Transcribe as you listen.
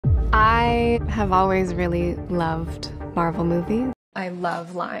I have always really loved Marvel movies. I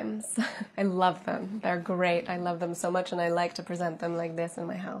love limes. I love them. They're great. I love them so much, and I like to present them like this in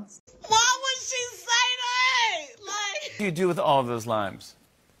my house. Why would she say that? What do you do with all of those limes?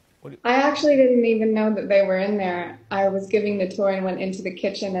 I actually didn't even know that they were in there. I was giving the tour and went into the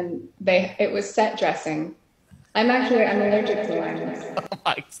kitchen, and it was set dressing. I'm allergic to limes. Oh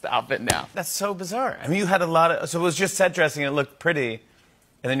my, stop it now. That's so bizarre. I mean, you had a lot of, so it was just set dressing and it looked pretty,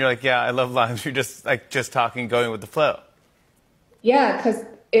 and then you're like, yeah, I love limes. You're just like, just talking, going with the flow. Yeah, because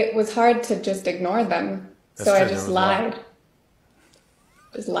it was hard to just ignore them. So I just lied.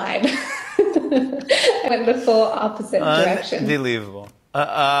 Just lied. I went the full opposite direction. Unbelievable.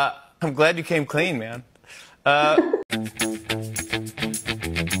 I'm glad you came clean, man.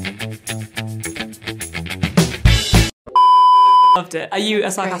 Loved it. Are you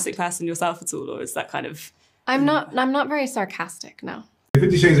a sarcastic person yourself at all, or is that kind of... I'm not very sarcastic, no.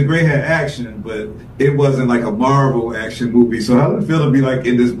 50 Shades of Grey had action, but it wasn't like a Marvel action movie. So how did it feel to be like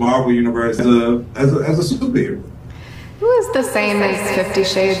in this Marvel universe as a superhero? It was the same as 50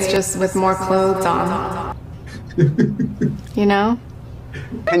 Shades, just with more clothes on. You know?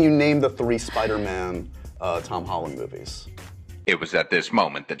 Can you name the 3 Spider-Man Tom Holland movies? It was at this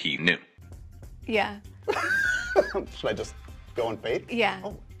moment that he knew. Yeah. Should I just go on fate? Yeah.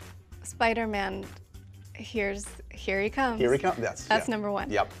 Oh. Spider-Man, here he comes. Here he comes, That's number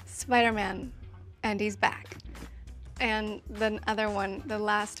 1. Yep. Spider-Man, and he's back. And the other one, the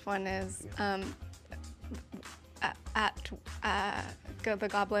last one is the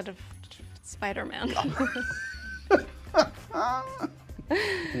Goblet of Spider-Man.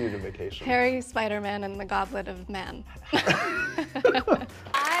 Need a vacation. Harry, Spider-Man, and the Goblet of Man.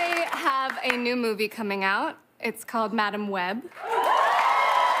 I have a new movie coming out. It's called Madam Web.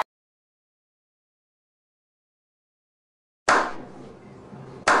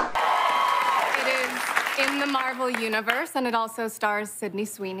 It is in the Marvel Universe, and it also stars Sydney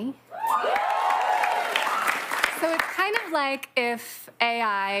Sweeney. So it's kind of like if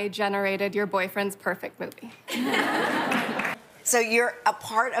AI generated your boyfriend's perfect movie. So you're a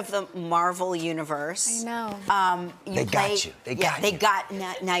part of the Marvel universe. I know. They got you. They got you.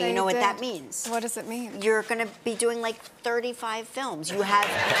 Now you know what that means. What does it mean? You're going to be doing like 35 films. You have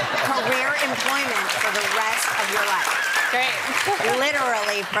career employment for the rest of your life. Great.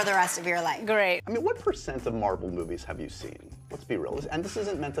 Literally for the rest of your life. Great. I mean, what % of Marvel movies have you seen? Let's be real. And this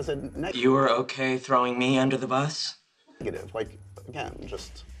isn't meant as a negative. You were okay throwing me under the bus? Negative. Like, again,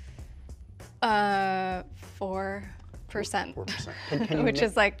 just... 4%. 4%. Which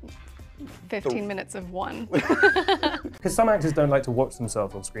is like 15 minutes of one. Because some actors don't like to watch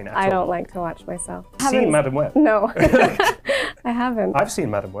themselves on screen at all. I don't like to watch myself. Seen Madam Web? No, I haven't. I've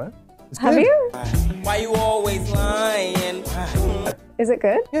seen Madam Web. It's good. Have you? Why you always lying? Is it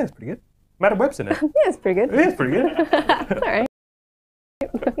good? Yeah, it's pretty good. Madam Web's in it. Yeah, it's pretty good. Yeah, it's pretty good. It's all right.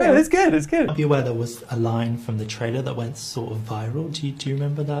 Yeah, it's good, it's good. Are you aware there was a line from the trailer that went sort of viral? Do you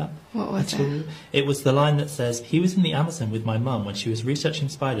remember that? What was it? It was the line that says, "He was in the Amazon with my mum when she was researching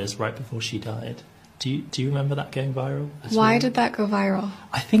spiders right before she died." Do you remember that going viral? Why did that go viral?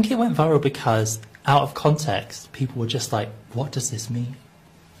 I think it went viral because, out of context, people were just like, "What does this mean?"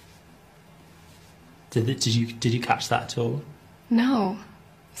 Did you catch that at all? No.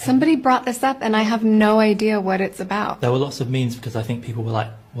 Somebody brought this up, and I have no idea what it's about. There were lots of memes because I think people were like,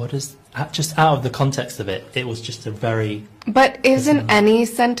 "What is..." Just out of the context of it, it was just a very... But isn't any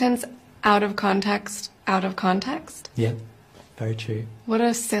sentence out of context out of context? Yeah, very true. What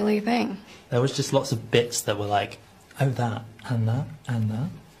a silly thing. There was just lots of bits that were like, "Oh, that, and that, and that."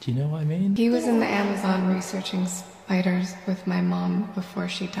 Do you know what I mean? He was in the Amazon researching spiders with my mom before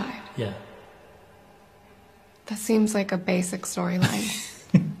she died. Yeah. That seems like a basic storyline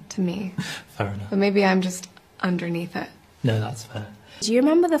to me. Fair enough. But maybe I'm just underneath it. No, that's fair. Do you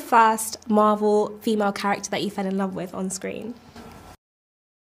remember the first Marvel female character that you fell in love with on screen?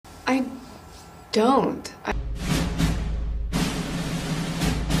 I don't.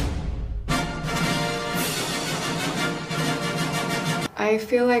 I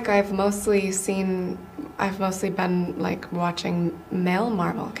feel like I've mostly been like watching male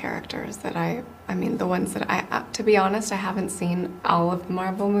Marvel characters that I mean the ones that to be honest, I haven't seen all of the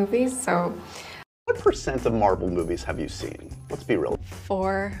Marvel movies, so. What % of Marvel movies have you seen? Let's be real.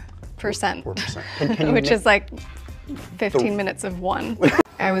 4%. 4%. Which is like 15 minutes of one.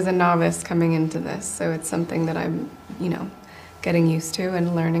 I was a novice coming into this, so it's something that I'm, getting used to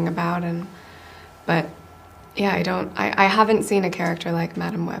and learning about, but yeah, I haven't seen a character like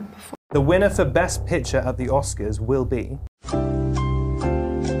Madam Web before. The winner for Best Picture at the Oscars will be...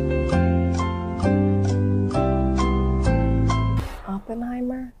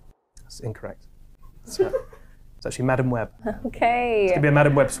 Oppenheimer? That's incorrect. It's actually Madam Web. Okay. It's going to be a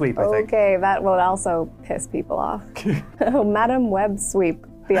Madam Web sweep, I think. Okay, that will also piss people off. Oh, Madam Web sweep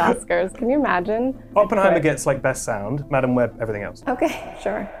the Oscars. Can you imagine? Oppenheimer gets like best sound, Madam Web, everything else. Okay,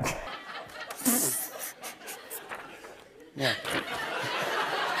 sure. Yeah.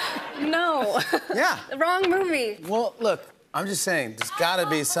 No. Yeah. Wrong movie. Well, look, I'm just saying, there's got to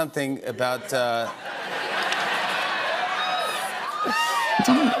be something about.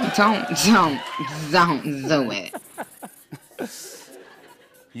 Don't do it.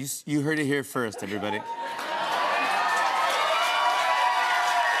 You heard it here first, everybody.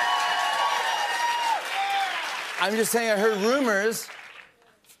 I'm just saying, I heard rumors.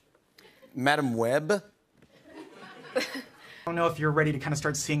 Madam Web? I don't know if you're ready to kind of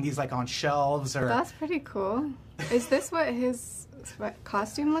start seeing these like on shelves or... That's pretty cool. Is this what his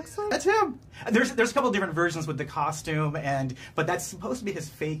costume looks like? That's him. There's a couple different versions with the costume, but that's supposed to be his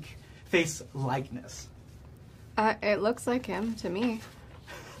fake face likeness. It looks like him to me.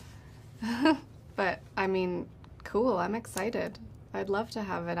 But, I mean, cool. I'm excited. I'd love to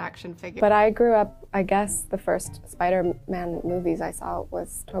have an action figure. But I grew up, I guess the first Spider-Man movies I saw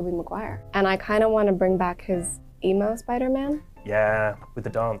was Tobey Maguire. And I kind of want to bring back his emo Spider-Man. Yeah, with the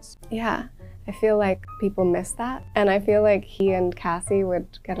dance. Yeah, I feel like people miss that. And I feel like he and Cassie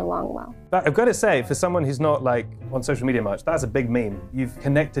would get along well. But I've got to say, for someone who's not like on social media much, that's a big meme. You've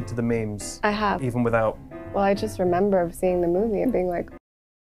connected to the memes. I have. Even without... Well, I just remember seeing the movie and being like,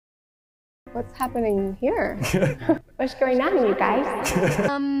 what's happening here? What's going on, you guys?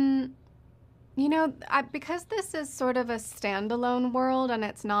 You know, because this is sort of a standalone world, and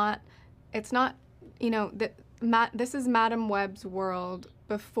it's not, you know, this is Madam Web's world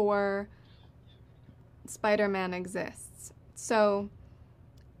before Spider-Man exists. So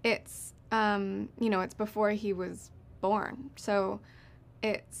it's, you know, it's before he was born. So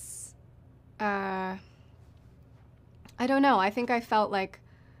it's, I don't know. I think I felt like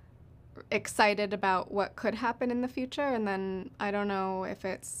excited about what could happen in the future, and then I don't know if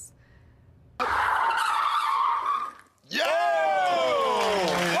it's... Yo!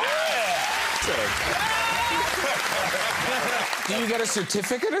 Do you get a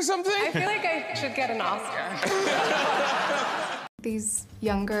certificate or something? I feel like I should get an Oscar. These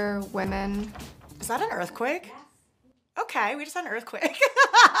younger women... Is that an earthquake? Okay, we just had an earthquake.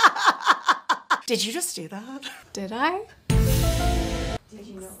 Did you just do that? Did I? Did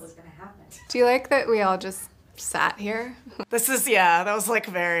you know it was going to happen? Do you like that we all just sat here? This is, yeah, that was like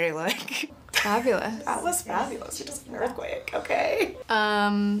very like... Fabulous. That was fabulous. You just had an earthquake, okay.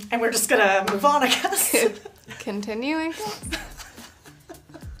 And we're just gonna move on, I guess. Continue, I guess.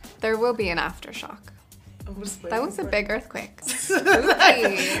 There will be an aftershock. That was a big earthquake.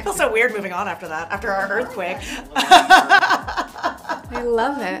 It feels so weird moving on after that, after our earthquake. I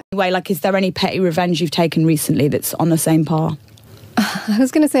love it. Anyway, like, is there any petty revenge you've taken recently that's on the same par? I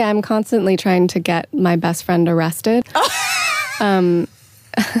was going to say I'm constantly trying to get my best friend arrested. That's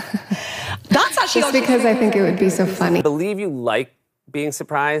actually just because I think it would be so funny. I believe you like being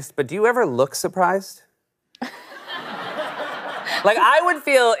surprised, but do you ever look surprised? Like, I would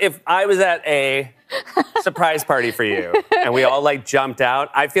feel if I was at a surprise party for you and we all like jumped out,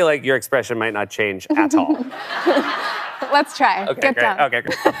 I feel like your expression might not change at all. Let's try. Okay, Get great. down. Okay,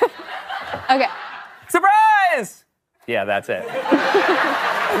 great. Okay. Surprise! Yeah, that's it.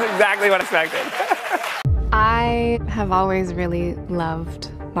 That's exactly what I expected. I have always really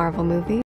loved Marvel movies.